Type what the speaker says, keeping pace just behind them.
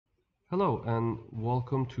Hello and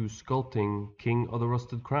welcome to Sculpting King of the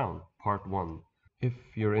Rusted Crown, Part 1. If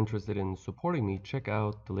you're interested in supporting me, check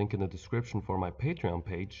out the link in the description for my Patreon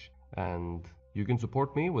page, and you can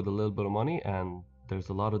support me with a little bit of money, and there's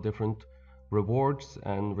a lot of different rewards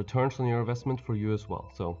and returns on your investment for you as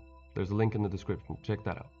well. So there's a link in the description, check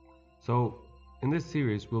that out. So in this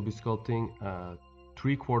series we'll be sculpting a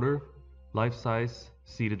 3/4 life-size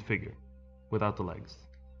seated figure without the legs.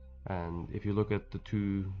 And if you look at the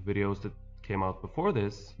two videos that came out before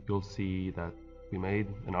this, you'll see that we made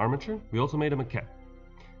an armature. We also made a maquette.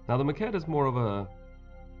 Now the maquette is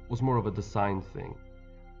was more of a design thing.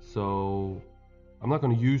 So I'm not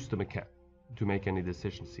going to use the maquette to make any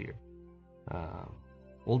decisions here.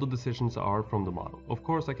 All the decisions are from the model. Of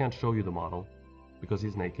course I can't show you the model because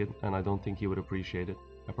he's naked and I don't think he would appreciate it.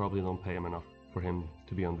 I probably don't pay him enough for him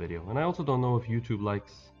to be on video. And I also don't know if YouTube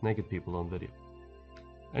likes naked people on video.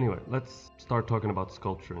 Anyway, let's start talking about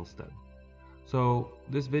sculpture instead. So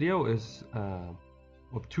this video is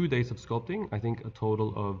of 2 days of sculpting. I think a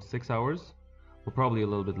total of 6 hours. Well, probably a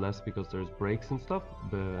little bit less because there's breaks and stuff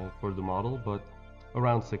for the model, but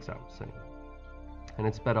around 6 hours anyway. And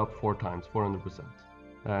it's sped up 4 times, 400%.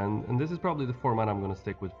 And this is probably the format I'm going to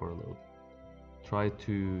stick with for a little bit. Try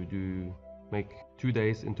to make 2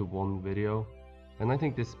 days into one video. And I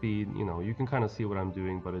think this speed, you can kind of see what I'm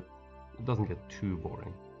doing, but it doesn't get too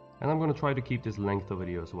boring. And I'm going to try to keep this length of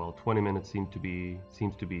video as well. 20 minutes seems to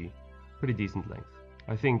be pretty decent length.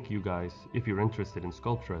 I think you guys, if you're interested in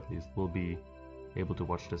sculpture at least, will be able to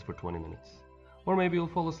watch this for 20 minutes. Or maybe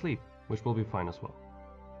you'll fall asleep, which will be fine as well.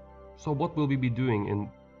 So what will we be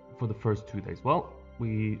doing for the first 2 days? Well,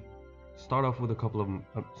 we start off with a couple of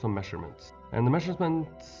some measurements. And the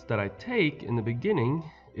measurements that I take in the beginning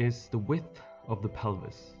is the width of the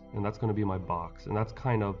pelvis. And that's going to be my box. And that's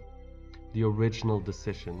kind of the original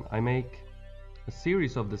decision. I make a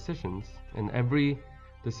series of decisions, and every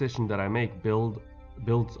decision that I make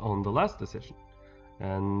builds on the last decision.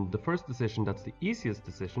 And the first decision, that's the easiest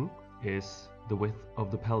decision, is the width of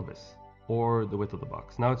the pelvis or the width of the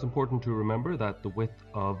box. Now it's important to remember that the width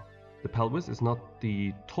of the pelvis is not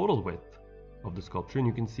the total width of the sculpture, and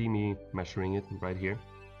you can see me measuring it right here.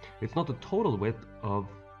 It's not the total width of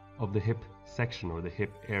the hip section or the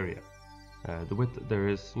hip area. The width, there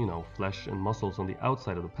is, flesh and muscles on the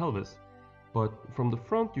outside of the pelvis, but from the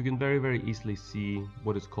front you can very, very easily see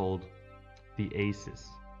what is called the aces,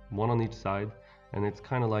 one on each side, and it's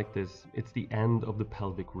kind of like this. It's the end of the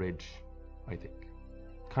pelvic ridge, I think.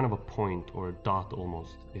 Kind of a point or a dot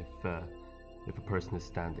almost, if a person is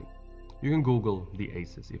standing. You can Google the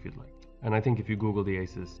aces if you'd like, and I think if you Google the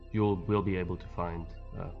aces, will be able to find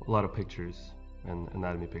a lot of pictures and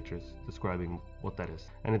anatomy pictures describing what that is,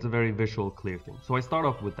 and it's a very visual, clear thing. So I start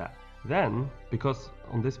off with that. Then, because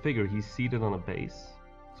on this figure he's seated on a base,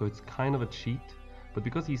 so it's kind of a cheat, but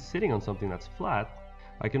because he's sitting on something that's flat,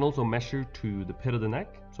 I can also measure to the pit of the neck,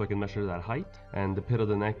 so I can measure that height, and the pit of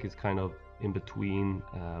the neck is kind of in between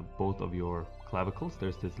both of your clavicles.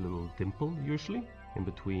 There's this little dimple usually in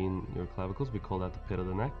between your clavicles. We call that the pit of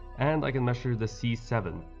the neck. And I can measure the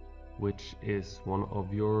C7, which is one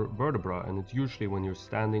of your vertebra, and it's usually when you're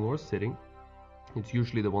standing or sitting, it's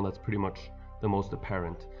usually the one that's pretty much the most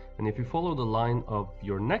apparent. And if you follow the line of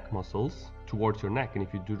your neck muscles towards your neck, and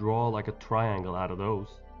if you draw like a triangle out of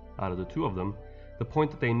the two of them, the point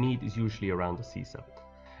that they meet is usually around the C7.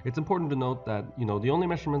 It's important to note that, the only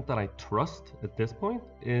measurement that I trust at this point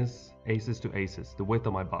is aces to aces, the width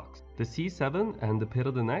of my box. The C7 and the pit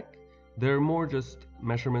of the neck, they're more just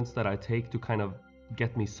measurements that I take to kind of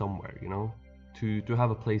get me somewhere, to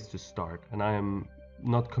have a place to start, and I am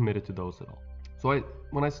not committed to those at all. So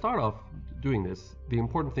when I start off doing this, the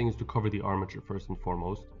important thing is to cover the armature first and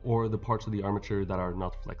foremost, or the parts of the armature that are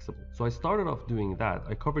not flexible. So I started off doing that.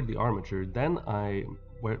 I covered the armature, then I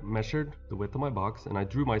measured the width of my box, and I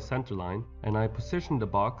drew my center line, and I positioned the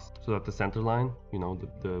box so that the center line,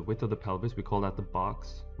 the width of the pelvis, we call that the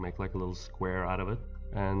box, make like a little square out of it,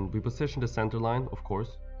 and we positioned the center line, of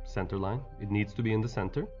course, center line. It needs to be in the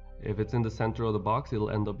center. If it's in the center of the box, it'll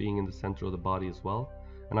end up being in the center of the body as well.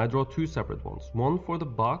 And I draw 2 separate ones, one for the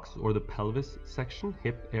box or the pelvis section,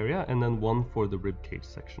 hip area, and then one for the rib cage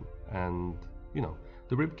section. And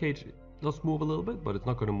the rib cage does move a little bit, but it's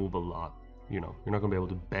not going to move a lot. You're not going to be able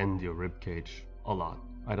to bend your rib cage a lot.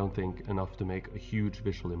 I don't think enough to make a huge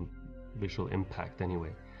visual impact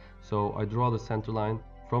anyway. So I draw the center line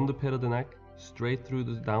from the pit of the neck straight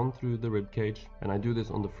down through the rib cage, and I do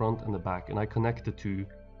this on the front and the back, and I connect the two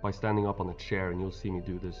by standing up on a chair, and you'll see me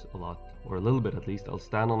do this a lot, or a little bit at least. I'll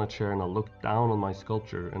stand on a chair and I'll look down on my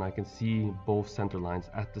sculpture, and I can see both center lines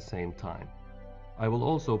at the same time. I will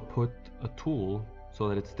also put a tool so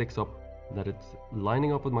that it sticks up, that it's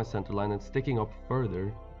lining up with my center line and sticking up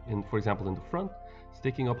further, in, for example, in the front,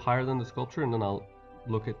 sticking up higher than the sculpture, and then I'll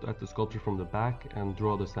look at the sculpture from the back and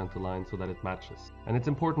draw the center line so that it matches. And it's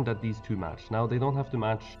important that these two match. Now they don't have to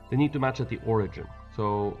match, they need to match at the origin.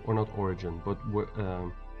 So, or not origin, but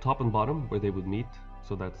top and bottom where they would meet.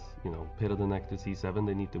 So that's, you know, pit of the neck to C7,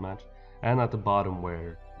 they need to match. And at the bottom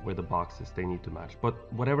where the box is, they need to match.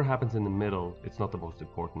 But whatever happens in the middle, it's not the most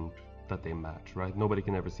important that they match, right? Nobody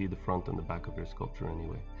can ever see the front and the back of your sculpture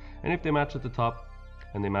anyway. And if they match at the top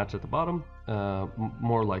and they match at the bottom,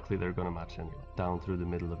 more likely they're going to match anyway, down through the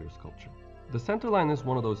middle of your sculpture. The center line is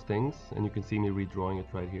one of those things, and you can see me redrawing it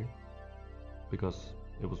right here, because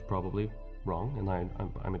it was probably wrong, and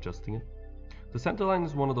I'm adjusting it. The center line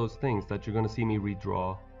is one of those things that you're going to see me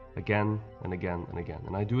redraw again and again and again.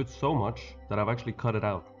 And I do it so much that I've actually cut it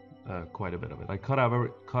out, quite a bit of it. I cut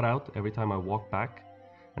out every time I walk back,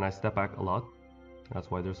 and I step back a lot. That's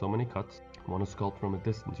why there's so many cuts. You want to sculpt from a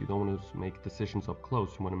distance. You don't want to make decisions up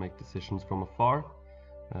close. You want to make decisions from afar.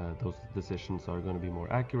 Those decisions are going to be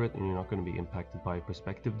more accurate, and you're not going to be impacted by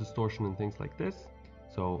perspective distortion and things like this.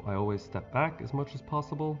 So I always step back as much as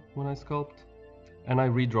possible when I sculpt, and I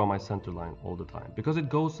redraw my center line all the time, because it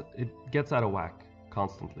gets out of whack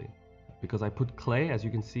constantly. Because I put clay, as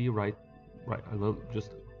you can see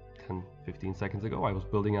just 10-15 seconds ago, I was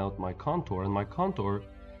building out my contour, and my contour,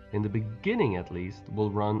 in the beginning at least,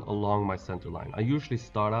 will run along my center line. I usually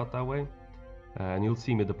start out that way, and you'll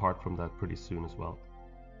see me depart from that pretty soon as well.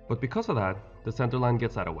 But because of that, the center line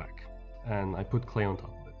gets out of whack, and I put clay on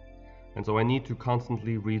top of it. And so I need to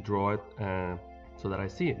constantly redraw it so that I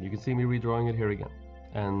see it. You can see me redrawing it here again.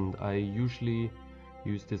 And I usually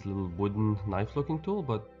use this little wooden knife looking tool,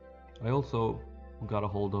 but I also got a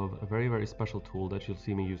hold of a very, very special tool that you'll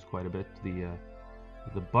see me use quite a bit,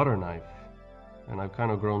 the butter knife. And I've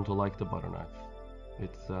kind of grown to like the butter knife.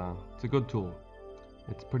 It's a good tool.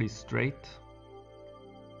 It's pretty straight,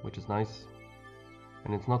 which is nice,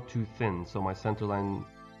 and it's not too thin, so my center line,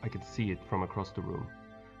 I can see it from across the room.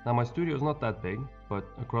 Now my studio is not that big, but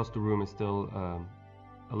across the room is still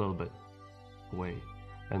a little bit away,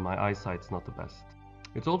 and my eyesight's not the best.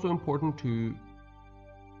 It's also important to,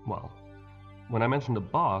 well, when I mentioned the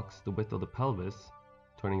box, the width of the pelvis,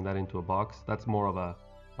 turning that into a box, that's more of a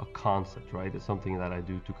concept, right? It's something that I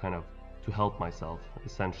do to help myself,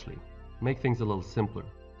 essentially. Make things a little simpler.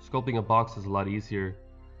 Sculpting a box is a lot easier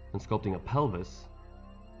than sculpting a pelvis.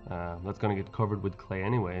 That's going to get covered with clay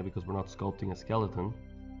anyway, because we're not sculpting a skeleton.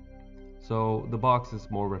 So the box is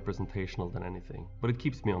more representational than anything, but it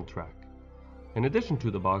keeps me on track. In addition to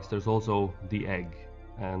the box, there's also the egg,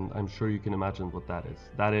 and I'm sure you can imagine what that is.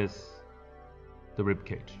 That is the rib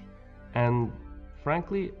cage. And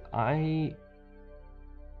frankly, I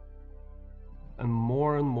am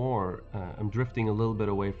more and more I'm drifting a little bit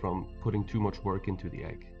away from putting too much work into the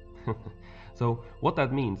egg. So what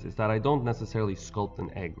that means is that I don't necessarily sculpt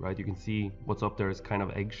an egg, right? You can see what's up there is kind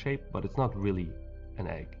of egg shaped, but it's not really an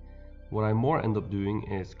egg. What I more end up doing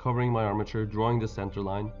is covering my armature, drawing the center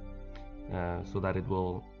line, so that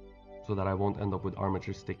I won't end up with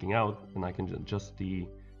armature sticking out, and I can adjust the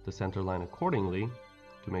center line accordingly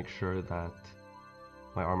to make sure that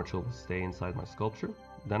my armature will stay inside my sculpture.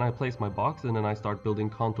 Then I place my box, and then I start building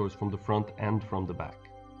contours from the front and from the back.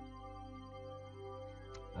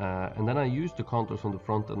 And then I use the contours from the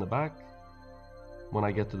front and the back when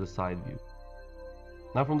I get to the side view.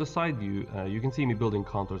 Now from the side view, you can see me building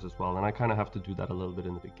contours as well, and I kind of have to do that a little bit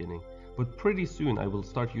in the beginning. But pretty soon I will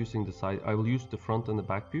start using I will use the front and the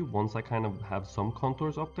back view once I kind of have some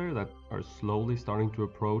contours up there that are slowly starting to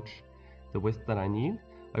approach the width that I need.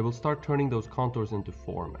 I will start turning those contours into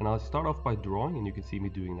form, and I'll start off by drawing, and you can see me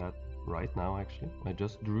doing that right now actually. I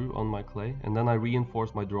just drew on my clay, and then I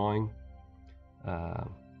reinforce my drawing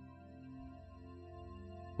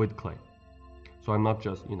with clay. So I'm not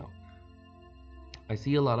just, I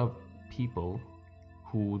see a lot of people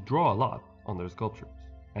who draw a lot on their sculptures,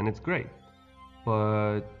 and it's great,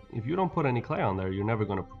 but if you don't put any clay on there, you're never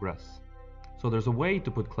going to progress. So there's a way to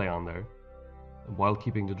put clay on there while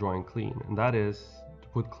keeping the drawing clean, and that is to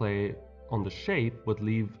put clay on the shape but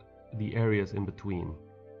leave the areas in between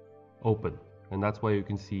open, and that's why you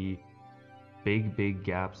can see big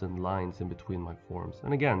gaps and lines in between my forms.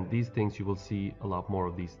 And again, these things, you will see a lot more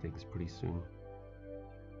of these things pretty soon.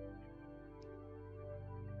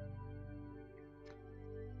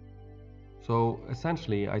 So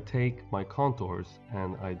essentially I take my contours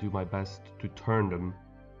and I do my best to turn them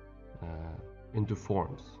into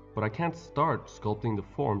forms, but I can't start sculpting the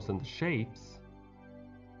forms and the shapes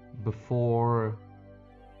before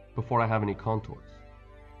I have any contours.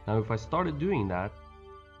 Now if I started doing that,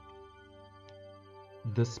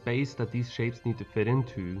 the space that these shapes need to fit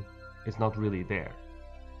into is not really there.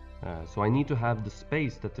 So I need to have the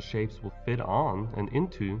space that the shapes will fit on and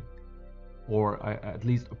into, or at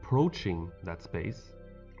least approaching that space.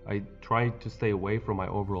 I tried to stay away from my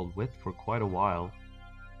overall width for quite a while,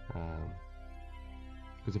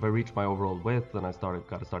 because if I reach my overall width, then I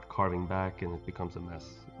gotta start carving back, and it becomes a mess.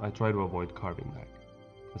 I try to avoid carving back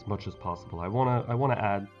as much as possible. I wanna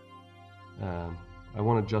add. I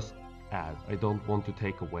wanna just add. I don't want to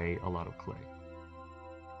take away a lot of clay.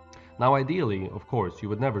 Now, ideally, of course, you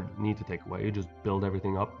would never need to take away. You just build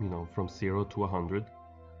everything up, from 0 to 100,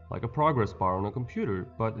 like a progress bar on a computer.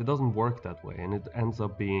 But it doesn't work that way, and it ends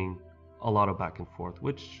up being a lot of back and forth,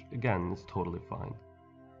 which again is totally fine.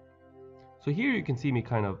 So here you can see me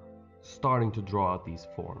kind of starting to draw out these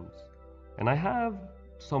forms, and I have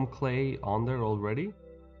some clay on there already,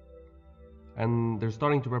 and they're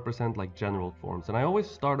starting to represent like general forms. And I always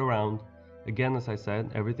start around, again, as I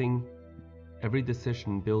said, every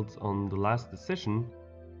decision builds on the last decision,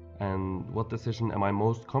 and what decision am I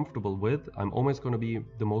most comfortable with? I'm always going to be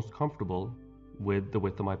the most comfortable with the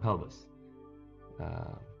width of my pelvis.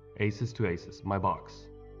 Aces to aces, my box.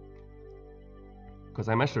 Because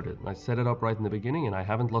I measured it, and I set it up right in the beginning, and I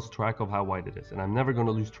haven't lost track of how wide it is, and I'm never going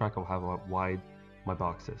to lose track of how wide my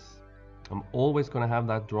box is. I'm always going to have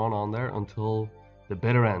that drawn on there until the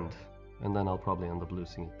bitter end, and then I'll probably end up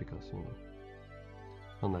losing it, because,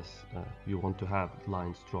 unless you want to have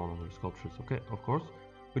lines drawn on your sculptures, okay, of course,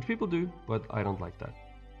 which people do, but I don't like that,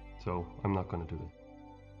 so I'm not going to do it.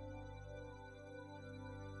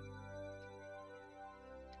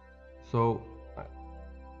 So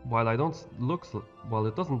while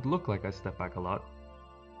it doesn't look like I step back a lot,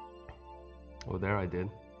 oh, there I did,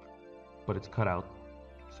 but it's cut out.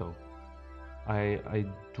 So I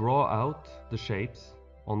draw out the shapes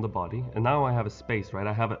on the body, and now I have a space, right?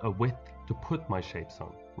 I have a width to put my shapes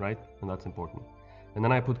on, right? And that's important. And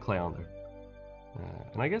then I put clay on there.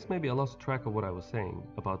 And I guess maybe I lost track of what I was saying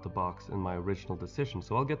about the box in my original decision,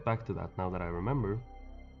 so I'll get back to that now that I remember.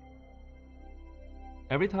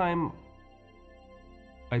 Every time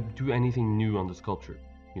I do anything new on the sculpture,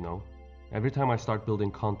 every time I start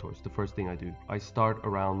building contours, the first thing I do, I start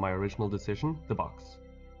around my original decision, the box.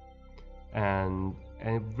 And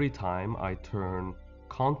every time I turn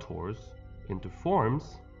contours into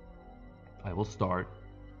forms, I will start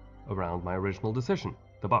around my original decision,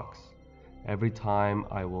 the box. Every time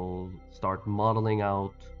I will start modeling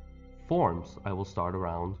out forms, I will start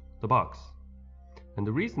around the box. And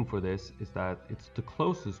the reason for this is that it's the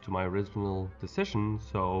closest to my original decision,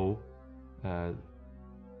 so the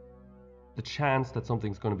chance that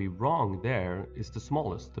something's going to be wrong there is the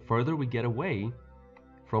smallest. The further we get away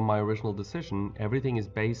from my original decision, everything is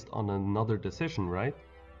based on another decision, right?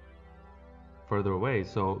 Further away,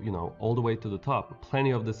 so all the way to the top,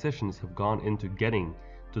 plenty of decisions have gone into getting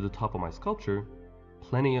to the top of my sculpture,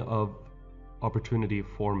 plenty of opportunity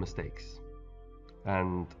for mistakes.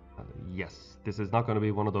 And yes, this is not going to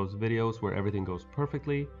be one of those videos where everything goes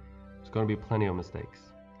perfectly. There's going to be plenty of mistakes,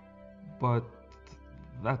 but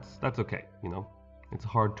that's okay. It's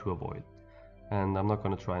hard to avoid, and I'm not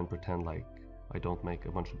going to try and pretend like I don't make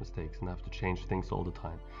a bunch of mistakes and have to change things all the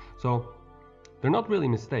time. So they're not really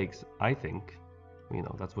mistakes, I think.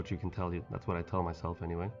 That's what you can tell you. That's what I tell myself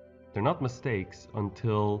anyway. They're not mistakes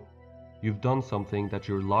until you've done something that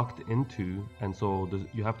you're locked into, and so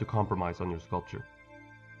you have to compromise on your sculpture.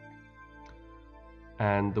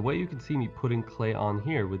 And the way you can see me putting clay on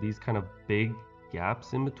here with these kind of big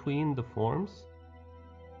gaps in between the forms,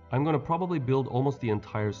 I'm going to probably build almost the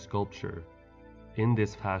entire sculpture in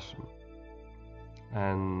this fashion.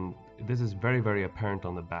 And this is very, very apparent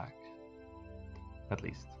on the back, at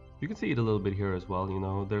least. You can see it a little bit here as well,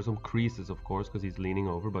 there's some creases, of course, because he's leaning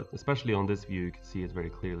over, but especially on this view, you can see it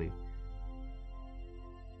very clearly.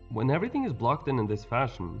 When everything is blocked in this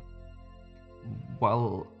fashion,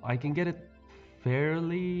 while I can get it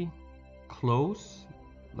fairly close,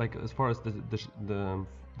 like as far as the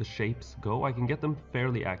shapes go, I can get them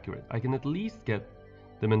fairly accurate. I can at least get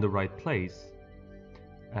them in the right place,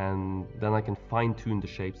 and then I can fine-tune the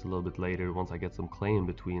shapes a little bit later once I get some clay in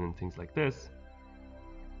between and things like this.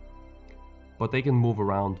 But they can move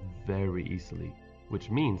around very easily,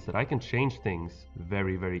 which means that I can change things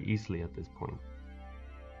very, very easily at this point.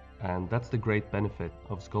 And that's the great benefit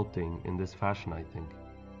of sculpting in this fashion, I think.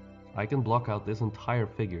 I can block out this entire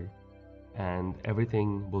figure and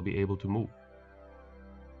everything will be able to move.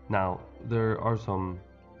 Now, there are some,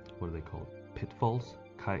 what are they called? Pitfalls?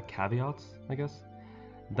 Caveats, I guess?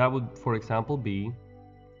 That would, for example, be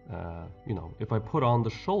if I put on the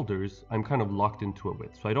shoulders, I'm kind of locked into a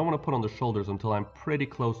width. So I don't want to put on the shoulders until I'm pretty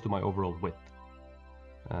close to my overall width.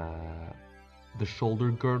 the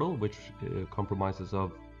shoulder girdle, which compromises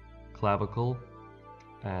of clavicle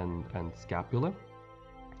and scapula.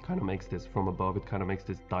 Kind of makes this from above, it kind of makes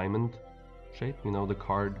this diamond shape, you know, the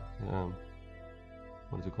card,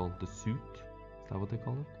 what is it called, the suit, is that what they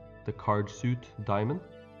call it, the card suit diamond.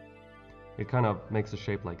 It kind of makes a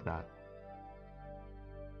shape like that,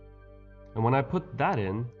 and when I put that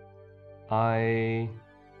in,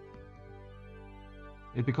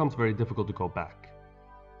 it becomes very difficult to go back.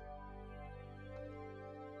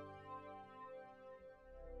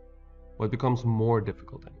 Well, it becomes more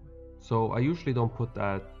difficult anyway. So I usually don't put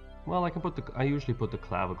that. Well, I usually put the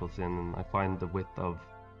clavicles in, and I find the width of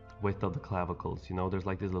the clavicles. You know, there's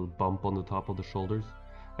like this little bump on the top of the shoulders.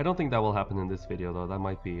 I don't think that will happen in this video though. That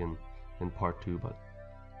might be in part 2. But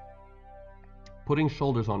putting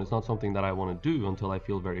shoulders on is not something that I want to do until I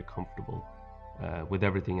feel very comfortable with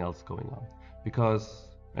everything else going on. Because,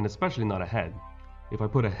 and especially not a head. If I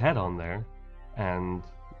put a head on there and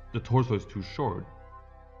the torso is too short,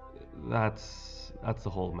 that's a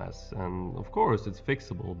whole mess. And of course it's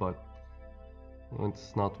fixable, but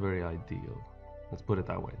it's not very ideal, let's put it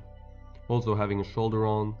that way. Also, having a shoulder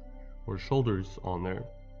on, or shoulders on there,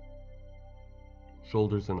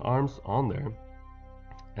 shoulders and arms on there,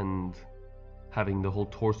 and having the whole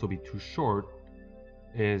torso be too short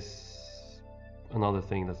is another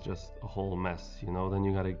thing that's just a whole mess, you know. Then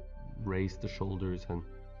you gotta raise the shoulders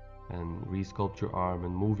and re-sculpt your arm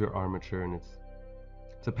and move your armature, and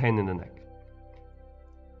it's a pain in the neck.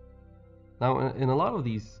 Now, in a lot of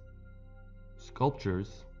these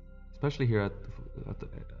sculptures, especially here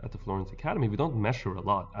at the Florence Academy, we don't measure a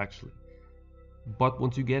lot actually. But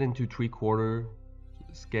once you get into 3/4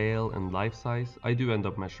 scale and life size, I do end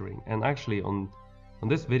up measuring. And actually on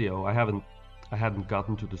this video, I hadn't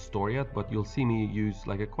gotten to the store yet, but you'll see me use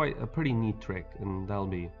like a pretty neat trick, and I'll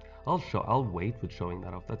wait with showing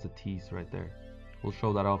that off. That's a tease right there. We'll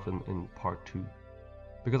show that off in part 2.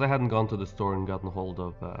 Because I hadn't gone to the store and gotten hold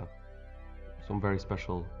of some very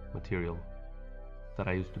special material that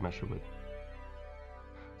I used to measure with.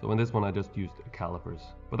 So in this one I just used calipers,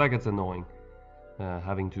 but that gets annoying,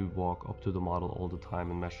 having to walk up to the model all the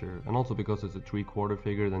time and measure, and also because it's a 3/4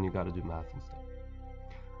 figure, then you gotta do math and stuff.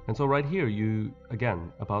 And so right here,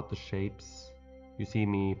 again, about the shapes, you see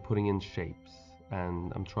me putting in shapes,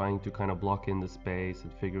 and I'm trying to kind of block in the space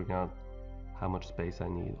and figuring out how much space I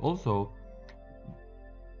need. Also,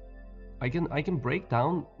 I can break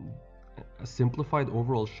down a simplified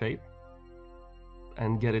overall shape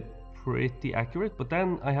and get it pretty accurate, but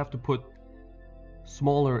then I have to put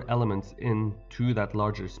smaller elements into that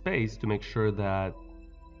larger space to make sure that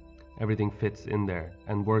everything fits in there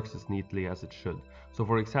and works as neatly as it should. So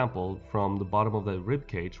for example, from the bottom of the rib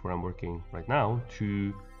cage where I'm working right now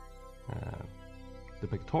to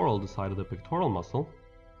the side of the pectoral muscle,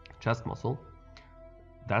 chest muscle,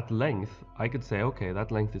 that length, I could say, okay,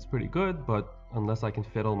 that length is pretty good, but unless I can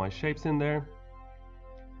fit all my shapes in there,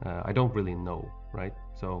 I don't really know, right?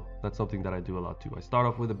 So that's something that I do a lot too. I start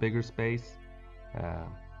off with a bigger space,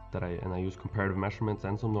 I use comparative measurements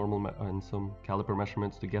and some some caliper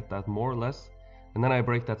measurements to get that more or less, and then I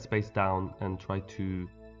break that space down and try to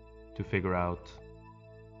figure out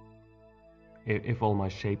if all my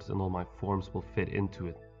shapes and all my forms will fit into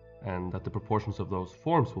it, and that the proportions of those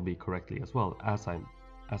forms will be correctly as well as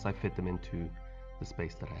I fit them into the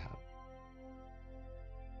space that I have.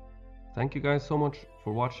 Thank you guys so much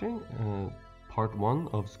for watching part 1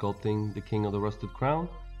 of sculpting the King of the Rusted Crown.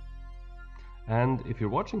 And if you're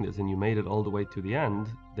watching this and you made it all the way to the end,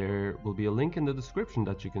 there will be a link in the description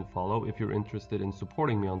that you can follow if you're interested in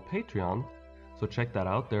supporting me on Patreon. So check that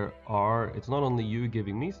out. It's not only you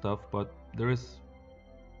giving me stuff, but there is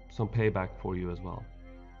some payback for you as well.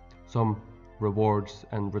 Some rewards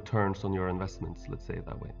and returns on your investments, let's say it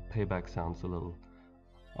that way. Payback sounds a little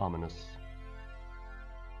ominous.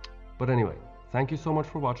 But anyway, thank you so much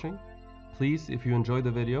for watching. Please, if you enjoyed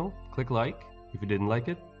the video, click like. If you didn't like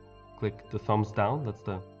it, click the thumbs down, that's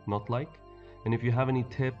the not like. And if you have any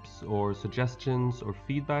tips or suggestions or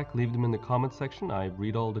feedback, leave them in the comment section. I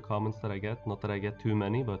read all the comments that I get, not that I get too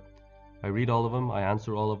many, but I read all of them, I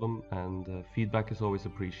answer all of them, and feedback is always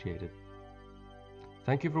appreciated.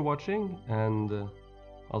 Thank you for watching, and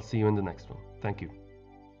I'll see you in the next one. Thank you.